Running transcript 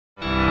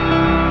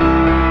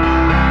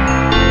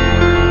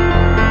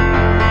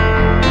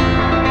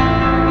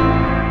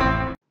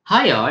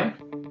Hi all,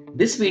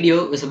 this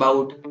video is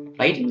about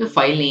writing the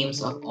file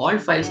names of all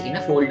files in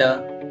a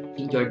folder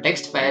into a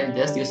text file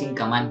just using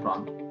command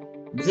prompt.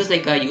 This is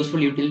like a useful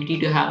utility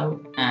to have,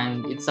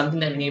 and it's something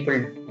that many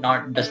people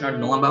does not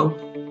know about,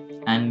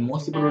 and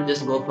most people would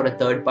just go for a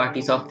third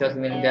party software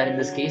when they are in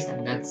this case,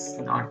 and that's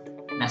not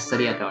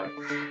necessary at all.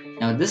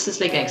 Now this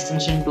is like an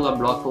extension to a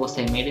blog post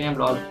I made in my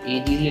blog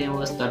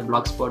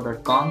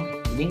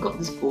agzuniverse.blogspot.com. The link of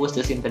this post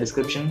is in the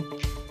description.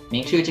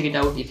 Make sure you check it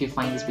out if you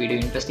find this video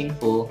interesting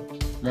for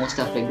more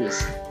stuff like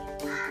this.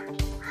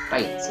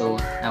 Right, so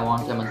I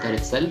want the method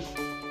itself.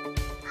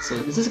 So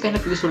this is kind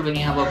of useful when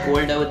you have a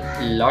folder with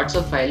lots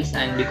of files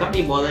and you can't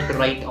be bothered to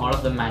write all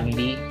of them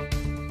manually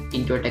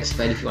into a text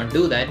file if you want to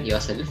do that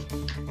yourself.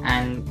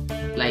 And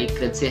like,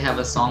 let's say I have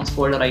a songs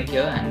folder right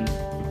here, and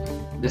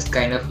this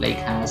kind of like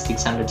has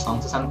 600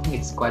 songs or something.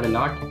 It's quite a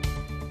lot.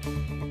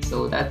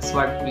 So that's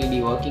what we'll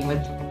be working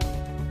with.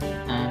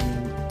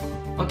 And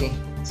okay,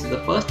 so the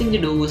first thing to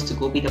do is to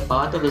copy the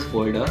path of this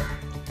folder.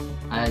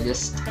 I'll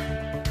just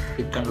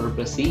hit Ctrl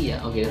plus C.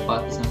 Yeah, okay, the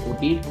path is now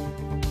copied.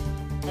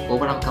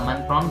 Open up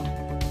command prompt,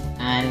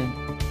 and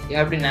you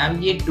have to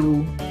navigate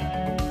to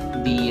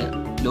the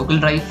local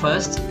drive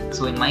first.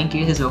 So in my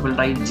case, it's local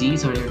drive G.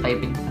 So you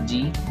type in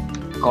G :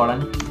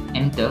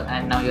 enter,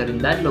 and now you're in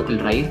that local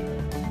drive.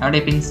 Now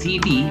type in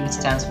cd, which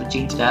stands for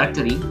change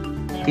directory.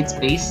 Hit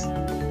space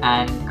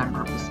and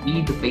Ctrl plus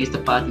V to paste the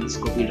path you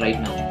just copied right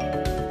now.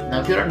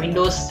 Now if you're on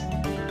Windows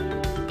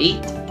 8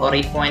 or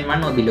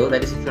 8.1 or below,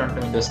 that is if you're on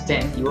Windows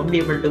 10, you won't be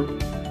able to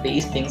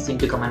paste things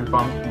into command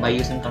prompt by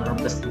using Ctrl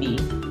plus V.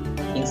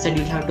 Instead,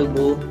 you'll have to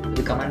go to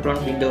the command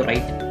prompt window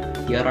right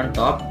here on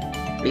top,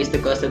 place the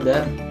cursor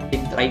there,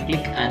 hit right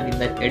click, and in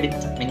that edit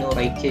menu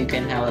right here you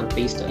can have a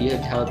paste. You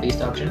have a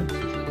paste option.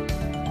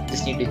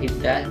 Just need to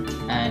hit that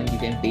and you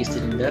can paste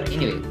it in there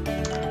anyway.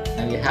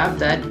 Now you have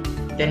that,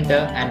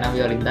 enter, and now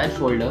we are in that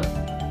folder.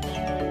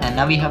 And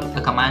now we have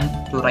a command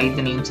to write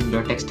the names in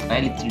your text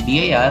file. It's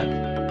dir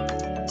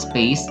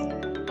space /b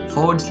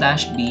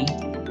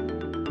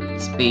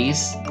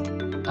space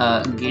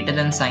greater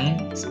than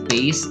sign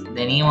space the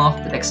name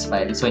of the text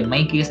file. So in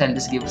my case, I'll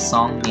just give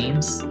song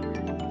names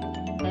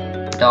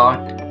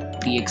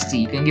 .txt.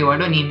 You can give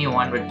whatever name you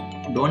want, but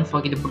don't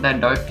forget to put that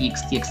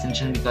 .txt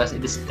extension because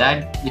it is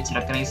that which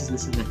recognizes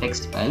this as a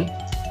text file.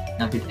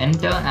 Now hit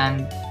enter,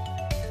 and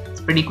it's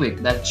pretty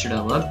quick. That should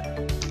have worked.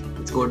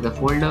 Let's go to the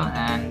folder,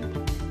 and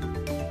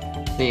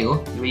there you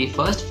go. The very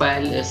first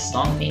file is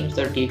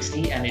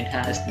songnames.txt, and it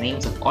has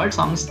names of all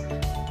songs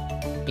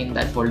in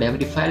that folder.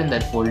 Every file in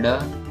that folder,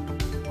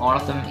 all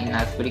of them in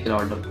alphabetical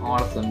order,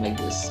 all of them like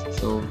this.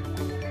 So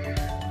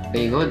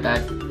there you go.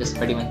 That is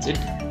pretty much it.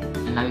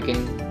 And now you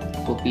can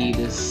copy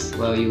this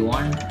wherever you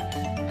want.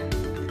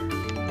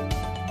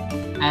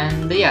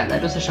 And yeah,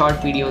 that was a short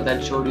video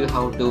that showed you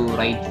how to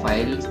write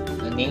files,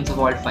 names of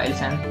all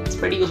files, and it's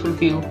pretty useful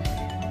if you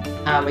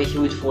have a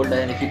huge folder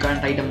and if you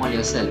can't write them all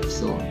yourself.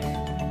 So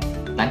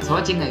thanks for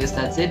watching. I guess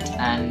that's it.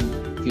 And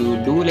if you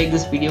do like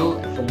this video,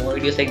 for more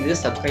videos like this,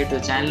 subscribe to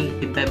the channel,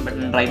 hit that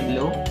button right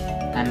below,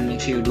 and make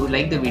sure you do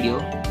like the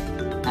video.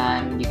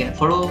 And you can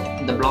follow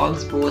the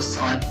blog's posts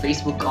on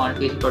Facebook on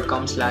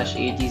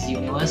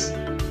facebook.com/agzuniverse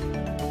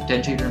to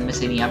ensure you don't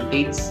miss any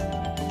updates.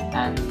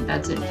 And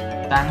that's it.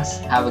 Thanks.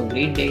 Have a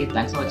great day.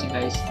 Thanks for watching,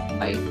 guys.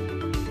 Bye.